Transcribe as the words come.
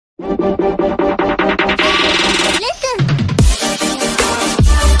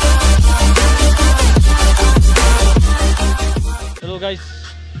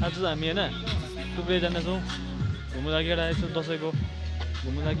जाँदैछौँ हामी होइन टुक्रे जाँदैछौँ घुम्नु लागि एउटा यसो दसैँको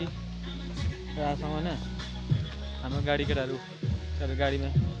घुम्नु लागि रासँग होइन हाम्रो गाडी केटाहरू गाडीमा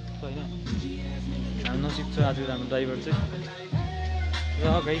छ होइन हाम्रो नसिब छ आज हाम्रो ड्राइभर चाहिँ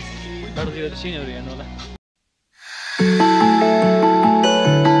र गाइस बाटोतिर सिनहरू हेर्नु होला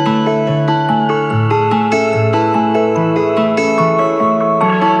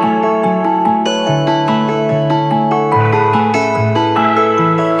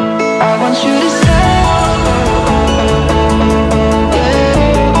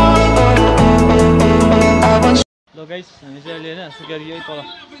गाइस हामी चाहिँ अहिले होइन सुकियारी यही तल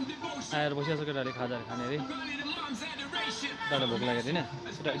आएर बसिरहेको छ केटाहरूले खाजाहरू खाने अरे दादा भोक लागेको होइन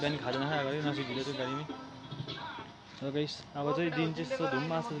बिहान खाजा नखाएको अरे नसिक ढिलो थियो गाडीमै र गाइस अब चाहिँ दिन चाहिँ यस्तो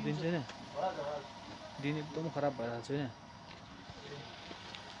धुम्म आएको दिन चाहिँ होइन दिन एकदम खराब भइरहेको छ होइन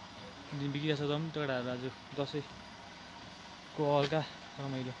दिन बिग्रिरहेको छ एकदम केटाहरू आज दसैँको हल्का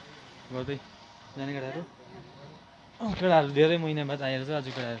रमाइलो गर्दै जाने केटाहरू धेरै महिना बाद आएर चाहिँ आज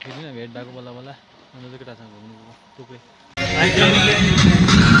केटाहरू फेरि भेट भएको बल्ल बल्ल अन्त चाहिँ केटासँग घुम्नु टुक्रे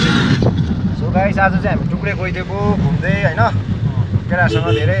सो गाइस आज चाहिँ हामी टुक्रे गइदिएको घुम्दै होइन केटाहरूसँग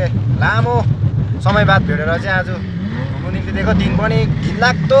धेरै लामो समय बाद भेटेर चाहिँ आज घुम्नु निम्ति दिएको दिन पनि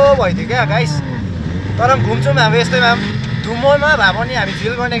घिनलाग्दो भइदियो क्या गाइस तर पनि घुम्छौँ हामी यस्तैमा धुम्ममा भए पनि हामी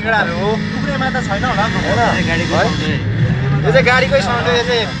फिल गर्ने केटाहरू हो टुक्रेमा त छैन होला यो चाहिँ गाडीकै साउन्ड यो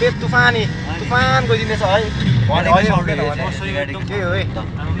चाहिँ पेट तुफान गइदिनेछ है के हो है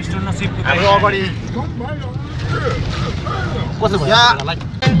हाम्रो अगाडि कस्तो भयो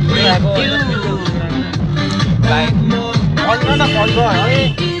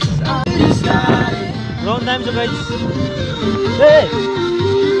राउन्ड टाइम छ गाइस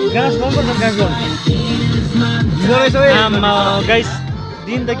गास नम्बर छ गाइस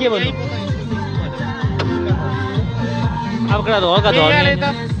दिन त के भन्नु अब केटाहरू हल्का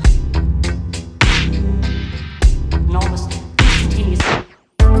झर्ने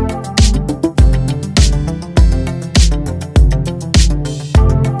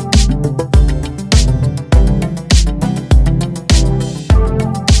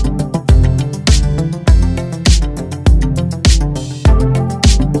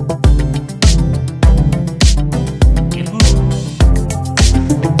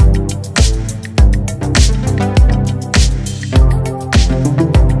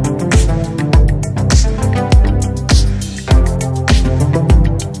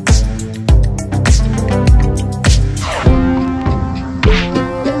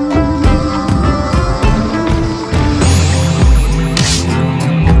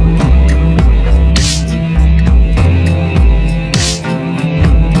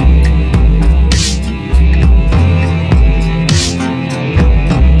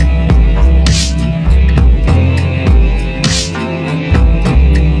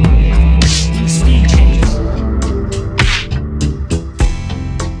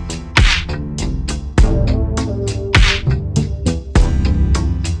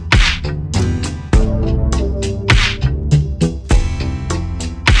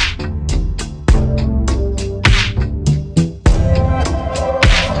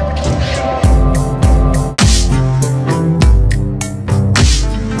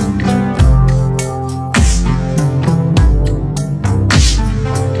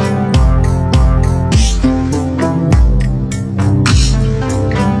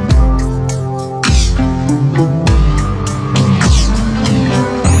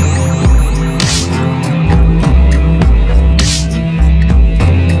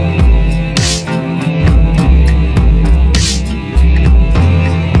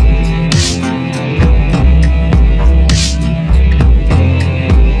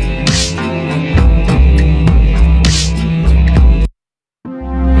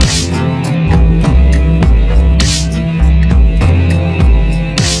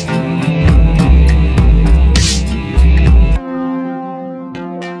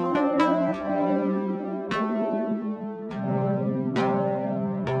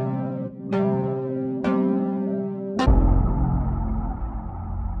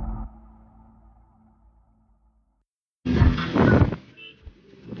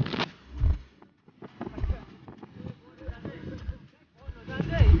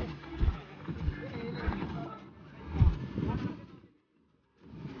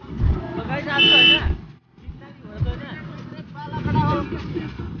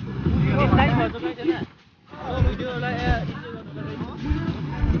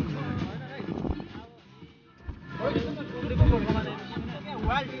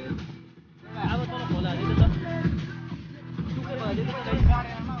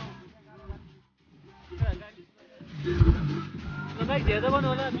हेर्दै गर्नु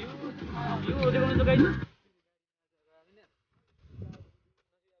होला भ्यू देखाउनु त गाइस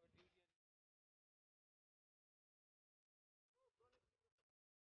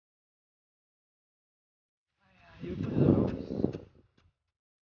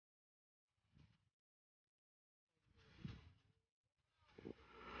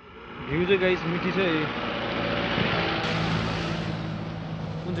भ्यू चाहिँ गाइस मिठी छ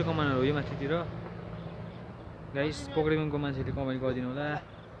कुन चाहिँ कमानहरू हो यो माथितिर गाइस पोखरेबङको मान्छेले कमेन्ट गरिदिनु होला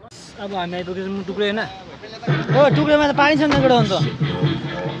अब हामी आइपुगेछौँ टुक्रे होइन ओ टुक्रेमा त पानी छ नि केटा अन्त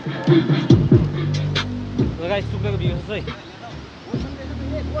ल गाइस टुक्रेको भ्यू छ है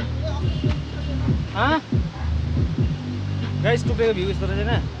गाइस टुक्रेको भ्यू यस्तो रहेछ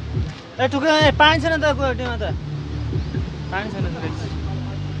होइन ए टुक्रेमा पानी छैन त टुक्रेमा त पानी छैन त गाइस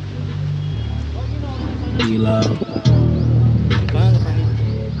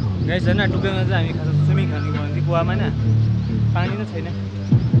गाइस होइन टुक्रेमा चाहिँ हामी खास स्विमिङ खेल्नु गयो भने कुवामा होइन पानी नै छैन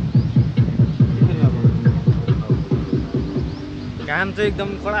घाम चाहिँ एकदम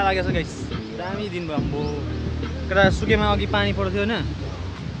कडा लागेको छ गाइस दामी दिन भयो अम्बो केटा सुकेमा अघि पानी पर्यो थियो होइन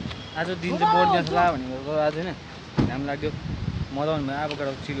आज दिन चाहिँ बोर्ड जस्तो लाग्यो भनेको आज होइन घाम लाग्यो मजा आउनु भयो अब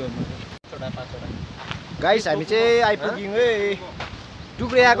केटा चिल्लो गाइस हामी चाहिँ आइपुग्यौँ है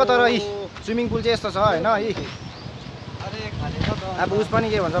टुक्रे आएको तर स्विमिङ पुल चाहिँ यस्तो छ होइन अब उस पनि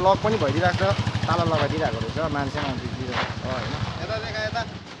के भन्छ लक पनि भइदिरहेको छ ताला लगाइदिइरहेको रहेछ मान्छे होइन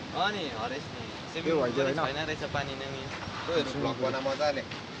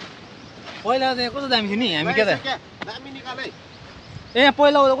पहिला त कस्तो दामी थियो नि हामी के त ए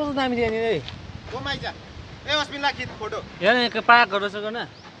पहिला आउँदा कस्तो दामी थियो यहाँनिर यहाँ पार्कहरू छ गर्न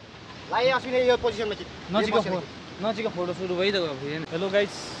नजिकको फोटो सुरु भइदिएको हेलो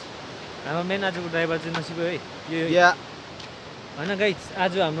गाइस हाम्रो मेन आजको ड्राइभर चाहिँ नसिब है यो होइन गाइस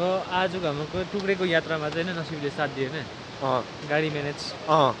आजको हाम्रो टुक्रेको यात्रामा चाहिँ होइन नसिबले साथ दियो होइन गाडी म्यानेज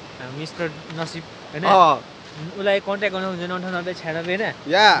मिस्टर नसिब होइन उसलाई कन्ट्याक्ट गर्नु हुन्छ 9896 होइन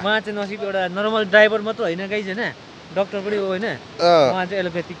उहाँ चाहिँ नसिब एउटा नर्मल ड्राइभर मात्र होइन गाइस होइन डक्टर पनि हो होइन उहाँ चाहिँ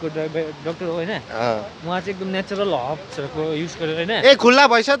एलोप्याथिकको डक्टर हो होइन उहाँ चाहिँ एकदम नेचुरल हर्ब्सहरूको युज गरेर होइन ए खुल्ला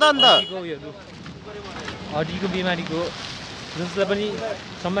भइस त अन्त हड्डीको बिमारीको जसलाई पनि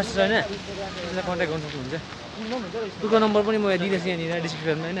समस्या छ होइन त्यसलाई कन्ट्याक्ट गर्नु सक्नुहुन्छ उसको नम्बर पनि म दिँदैछु यहाँनिर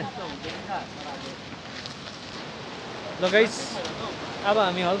डिस्क्रिप्सनमा होइन ल गाइस अब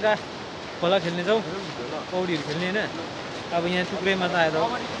हामी हल्का खोला खेल्नेछौँ पौडीहरू खेल्ने होइन अब यहाँ टुक्रेमा त आएर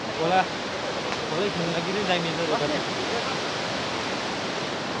खोलै खेल्नु लागि नै दामी छ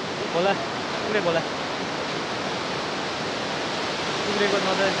खोला टुक्रेको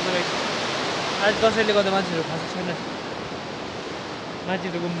नजारा गाइस आज दसैँले गर्दा मान्छेहरू खास छैन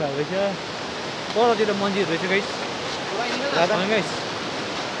मान्छेहरू गुम्बा रहेछ परतिर मन्दिर रहेछ गाइस गाइस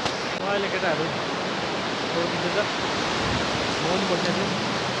अहिले केटाहरू फोटो खिच्दैछ म पनि बस्दैछु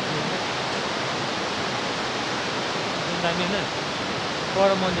दामी होइन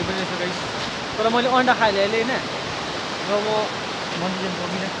पर मन्दिर पनि रहेछ गाइस तर मैले अन्डा खाएँ अहिले होइन र म मन्दिर जानु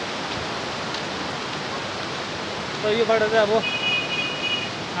सकिनँ तर यो बाटो चाहिँ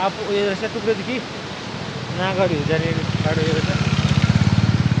अब उयो रहेछ टुक्रेदेखि नागढीहरू जाने बाटो यो रहेछ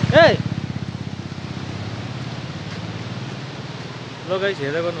ए ल गाइस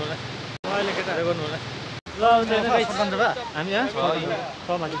हेरेर गर्नु होला अहिले केटाहरू गर्नु होला ल हुन्छ हामी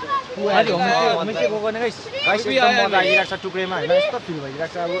होमस्टे गएको गर्ने गाइस एकदम मजा आइरहेको छ टुक्रेमा होइन यस्तो फिल भइरहेको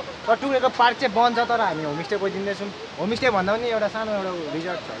छ अब तर टुक्रेको पार्क चाहिँ बन्द छ तर हामी होमस्टे गइदिँदैछौँ होमस्टे भन्दा पनि एउटा सानो एउटा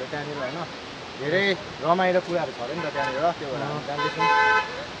रिजर्ट छ अरे त्यहाँनिर होइन धेरै रमाइलो कुराहरू छ अरे नि त त्यहाँनिर त्यो भएर हामी जाँदैछौँ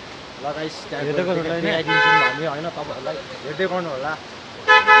ल गाइस हेर्दै गर्नु होला आइदिन्छौँ हामी होइन तपाईँहरूलाई हेर्दै गर्नु होला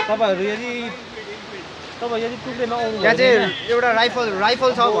तपाईँहरू यदि टुक्रेमा आउनु त्यहाँ चाहिँ एउटा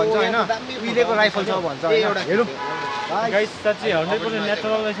राइफल छ भन्छ होइन उहिलेको राइफल छ भन्छ हेरौँ गाइस साँच्चै 100%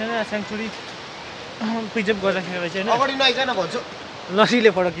 नेचुरल रहेछ होइन सेङ्चुरी प्रिजर्भ गरिराखेको रहेछ होइन अगाडि नआइकन भन्छु नसीले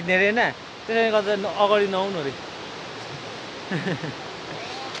फोटो खिच्ने अरे होइन त्यसले गर्दा अगाडि नआउनु अरे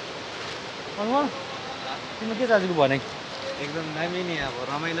तिम्रो के छ आजको भनाइ एकदम दामी नि अब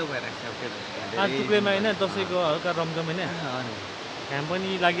रमाइलो भइरहेको छ आज टुक्रेमा होइन दसैँको हल्का रमझम होइन घाम पनि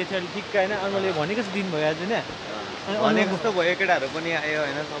लागेको थियो अलिक ठिक्क होइन अनि मैले भनेको दिन भयो आज होइन भनेको जस्तो भयो केटाहरू पनि आयो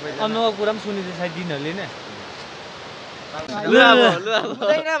होइन सबै अन्नको कुरा पनि सुनिदिन्छ सायद दिनहरूले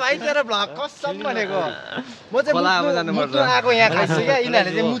होइन भाइ तेरो भ्लग कसम भनेको म चाहिँ मुत्नु आएको यहाँ खाइछु क्या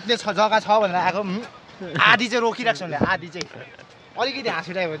यिनीहरूले चाहिँ मुत्ने जग्गा छ भनेर आएको आधी चाहिँ रोकिरहेको छ आधी चाहिँ अलिकति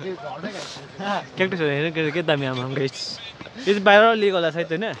हाँसिरहेको चाहिँ घरमै क्याक्टसहरू हेरेर के दामी आमा गाइस यो चाहिँ बाहिर लिएको होला सायद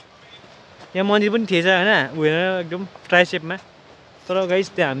होइन यहाँ मन्दिर पनि थिएछ होइन ऊ हेरेर एकदम ट्राई सेपमा तर गाइस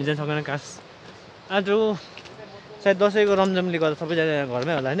त्यहाँ हामी जान सकेन खास आज सायद दसैँको रमझमले गर्दा सबैजना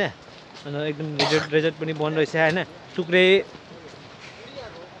घरमै होला होइन अन्त एकदम रेजर्ट पनि बन्द रहेछ होइन टुक्रे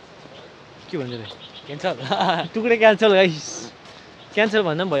के भन्छ रे क्यान्सल टुक्रे क्यान्सल गाइस क्यान्सल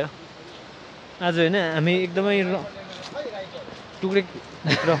भन्दा पनि भयो आज होइन हामी एकदमै टुक्रे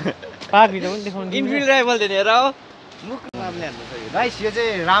पार्कभित्र पनि देखाउनु इनफिल्ड राइफल दिने हेर हो मुख नामले हान्नु छ यो गाइस यो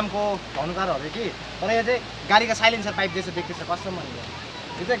चाहिँ रामको धनुकाँड हो कि तर यो चाहिँ गाडीको साइलेन्सर पाइप जस्तो देख्दैछ कस्तो मन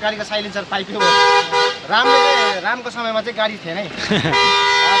यो चाहिँ गाडीको साइलेन्सर पाइप हो रामले चाहिँ रामको समयमा चाहिँ गाडी थिएन है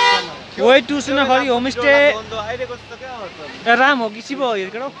वे टु सुनखरी होमस्टे अहिले कस्तो क्या हो राम हो कि शिव हो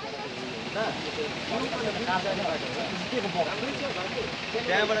हेर्कौ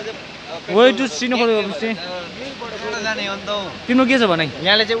त्यहाँबाट चाहिँ वे टु सुनखरी होमस्टे लिङ्कबाट जाने अन्त तिम्रो के छ भनाइ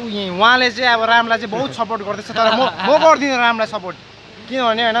यहाँले चाहिँ उहाँले चाहिँ अब रामलाई चाहिँ बहुत सपोर्ट गर्दैछ तर म गर्दिनँ रामलाई सपोर्ट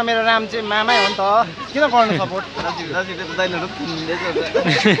किनभने होइन मेरो राम चाहिँ मामै हो नि त किन गर्नु सपोर्ट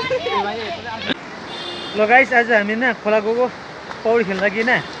ल गाइस आज हामी होइन खोला गएको पौडी खेल्दा कि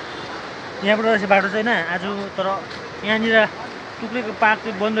होइन यहाँबाट रहेछ बाटो चाहिँ होइन आज तर यहाँनिर टुक्रेको पार्क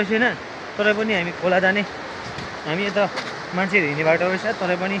चाहिँ बन्द रहेछ होइन तरै पनि हामी खोला जाने हामी यता मान्छेहरू हिँड्ने बाटो रहेछ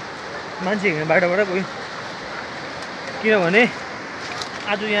तरै पनि मान्छे हिँड्ने बाटोबाट गयो किनभने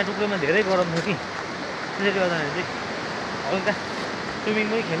आज यहाँ टुक्रेमा धेरै गरम छ कि त्यसले गर्दाखेरि चाहिँ हल्का स्विमिङ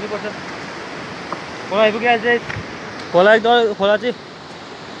पनि खेल्नुपर्छ खोला आइपुग्यो आज चाहिँ खोला चाहिँ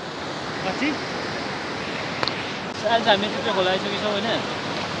पछि आज हामी टुक्रे खोला आइसकेछौँ होइन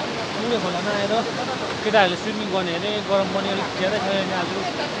टुक्रे खोलामा आएर केटाहरूले स्विमिङ गर्ने अरे गरम पनि अलिक ज्यादै छ होइन आज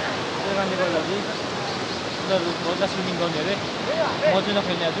त्यसले कारणले गर्दा चाहिँ उनीहरू हल्का स्विमिङ गर्ने अरे म चाहिँ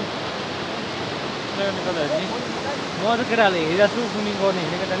नखेल्ने आज त्यसले कारणले गर्दाखेरि चाहिँ म चाहिँ केटाहरूले हेरिरहेको छु स्विमिङ गर्ने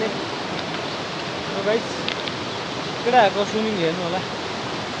हिँड्ने केटाले गाइस केटाहरूको स्विमिङ हेर्नु होला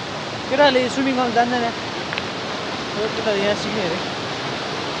केटाहरूले स्विमिङ गर्नु जान्दैन केटाहरूले यहाँ सिक्ने अरे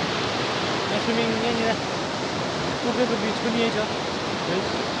यहाँ स्विमिङ यहाँनिर टुक्रेको बिच पनि यही छ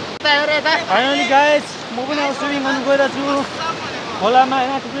फाइनली गाइस म पनि अब स्विमिङ गर्नु गइरहेको छु खोलामा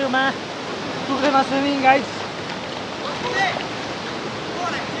होइन टुक्रेमा स्विमिङ गाइस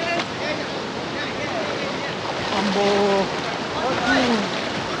अम्बो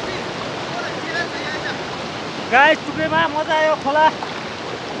गाइस टुक्रेमा मजा आयो खोला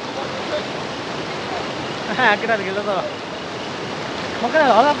केटाहरू खेल्दा तर म किन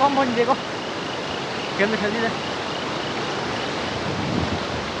हल्का कम पनि दिएको खेल्दिनँ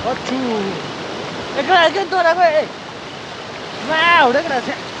अछु एकैन तोराको ए हुँदै केटा छ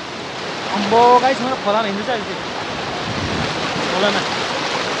अम्बो गाइस म खोलामा हिँड्नु छ अहिले खोलामा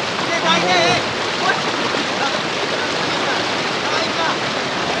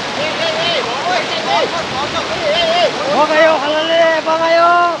बगायो खोलाले बगायो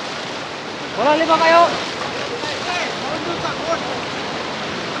खोलाले बगायो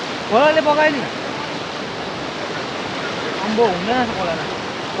खोलाले बगायो नि अम्बो हुँदैन रहेछ खोलामा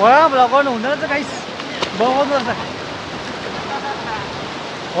खोलामा भ्लग गर्नु हुँदैन रहेछ गाइस बगाउनु रहेछ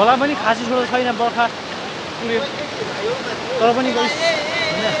खोला पनि खासी छोडो छैन बर्खा पुऱ्यो तर पनि गाइस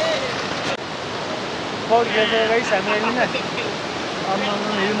होइन पौडी खेल्छ गाइस हामीले होइन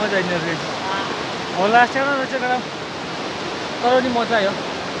हेरि मजा आइदिनु रहेछ खोला सानो रहेछ तर पनि मजा आयो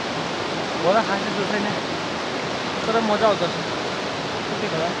खोला खासी छोडो छैन तर मजा आउँछ कति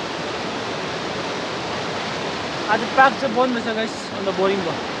खोला आज पार्क चाहिँ बन्द रहेछ गाइस अन्त बोरिङ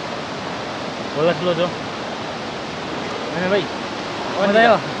भयो खोला ठुलो छ होइन भाइ मजा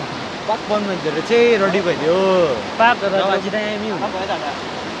आयो पाक बन्द भइदिएर चाहिँ रेडी भइदियो पार्क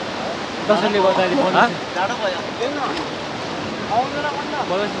दसैँले गर्दाखेरि बन्द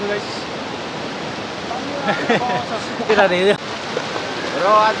गाइस केटाहरू हेऱ्यो र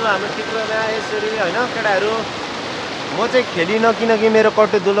आज हाम्रो चित्रमा यसरी होइन केटाहरू म चाहिँ खेलिनँ किनकि मेरो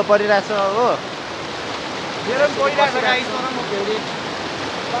कट्टु दुलो परिरहेछ हो मेरो पनि परिरहेछ गाइस तर म खेल्दिनँ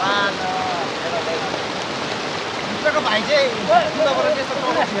भित्रको भाइ चाहिँ दुलोबाट त्यस्तो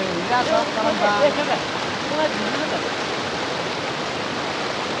हिँडिरहेछ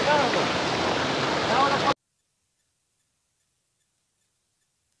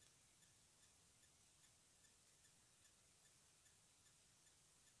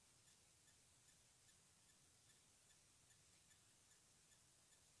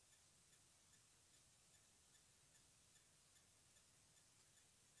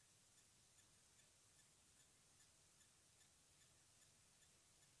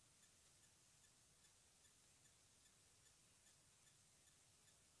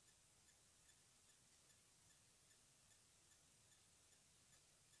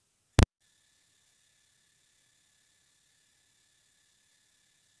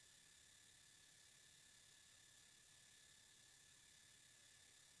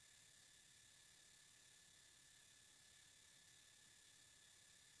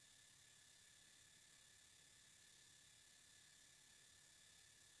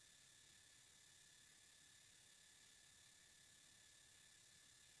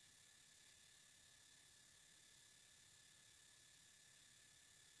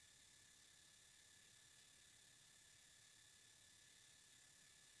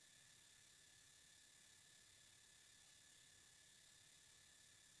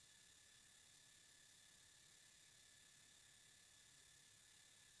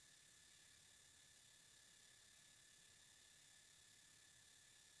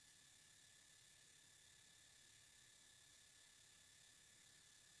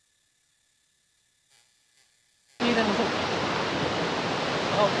कि जानु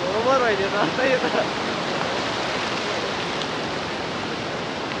बरोबर भइदियो त अन्त यो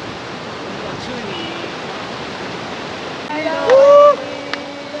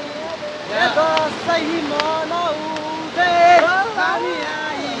त सही मनाउँदै हामी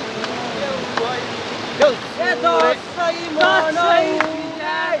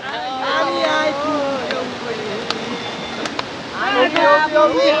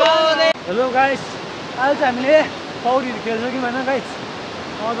हेलो गाइस आज चाहिँ हामीले पौडीहरू खेल्छौँ होइन गाइस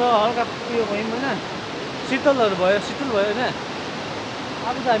अब हल्का उयो भयौँ होइन शीतल भयो होइन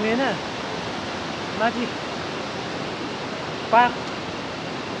अब त हामी होइन माथि पार्क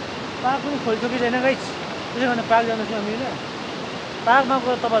पनि खोलिसक्यो छैन गाइस त्यसै कारण पार्क जाँदैछौँ हामी होइन पार्कमा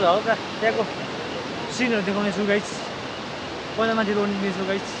गएर तपाईँहरूलाई हल्का त्यहाँको सिनहरू देखाउनेछु गाइस पहिला माथि रोड्नेछु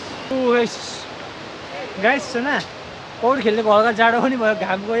गाइस गाइस होइन पौडी खेल्नेको हल्का जाडो पनि भयो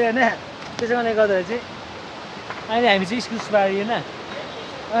घाम गयो होइन त्यसै कारणले गर्दाखेरि चाहिँ अहिले हामी चाहिँ स्कुल बारी होइन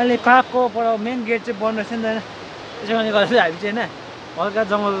अहिले पार्कको पर मेन गेट चाहिँ बन्द रहेछ नि त त्यसै कारणले गर्दा हामी चाहिँ होइन हल्का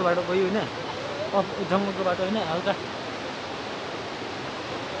जङ्गलको बाटो गयो होइन जङ्गलको बाटो होइन हल्का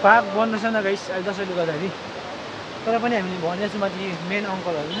पार्क बन्द रहेछ नि त गाइस अहिले दसैँले गर्दाखेरि तर पनि हामीले भनेको छौँ माथि मेन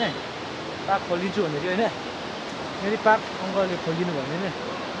अङ्कलहरू होइन पार्क खोलिदिन्छु भन्दै थियो होइन यदि पार्क अङ्कलले खोलिदिनु भयो होइन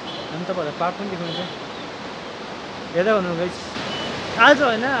हामी तपाईँहरूलाई पार्क पनि देखाउनु हेर्दै भन्नु गाइस आज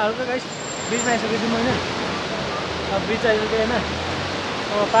होइन हल्का गाइस ब्रिजमा आइसकेको छु म होइन अब ब्रिज आइसक्यो होइन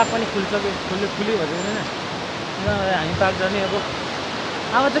अब पार्क पनि खुल्यो भनेर होइन हामी पार्क जाने अब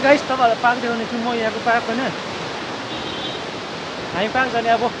चाहिँ गाइस तपाईँहरूलाई पार्क देखाउने छु म यहाँको पार्क होइन हामी पार्क जाने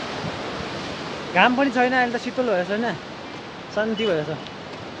अब घाम पनि छैन अहिले त शीतल भएछ होइन शान्ति भएछ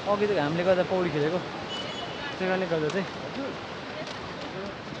अघि त घामले गर्दा पौडी खेलेको त्यही कारणले गर्दा चाहिँ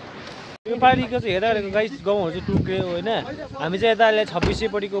यो पालिको चाहिँ हेर्दा गरेको गाइस गाउँहरू चाहिँ टुक्रे होइन हामी चाहिँ यता अहिले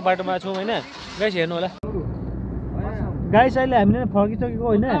 2600पट्टिको बाटोमा छौँ होइन गाइस हेर्नु होला गाइस अहिले हामीले फर्किसकेको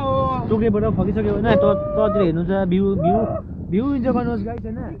होइन टुक्रेबाट फर्किसक्यो होइन ततिर हेर्नुहुन्छ भ्यू इन्जोय गर्नुहोस् गाइस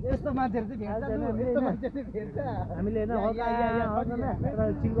होइन यस्तो मान्छेहरु चाहिँ हामीले होइन हल्का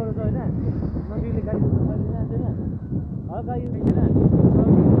चिल गर्नु छ होइन नजिकले गाडी होइन हल्का यो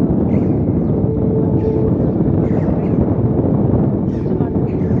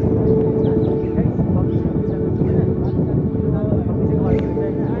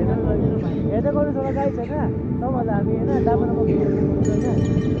हेर्दै गर्नु छ गाइस होइन तपाईँहरूलाई हामी होइन दाबामा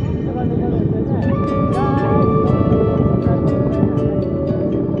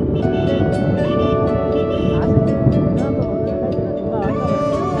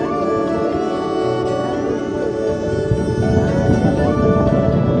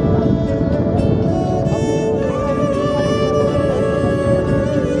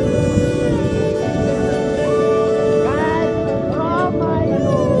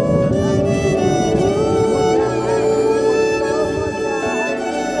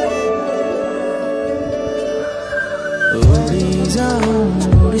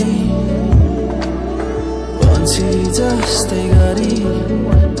जस्तै गरी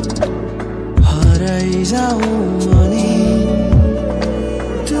हराइजाऊ मनी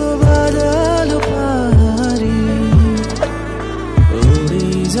त्यो बादल पारी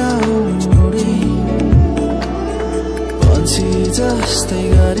उडिजाऊ उडी पन्छी जस्तै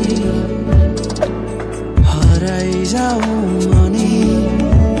गरी हराइजाऊ मनी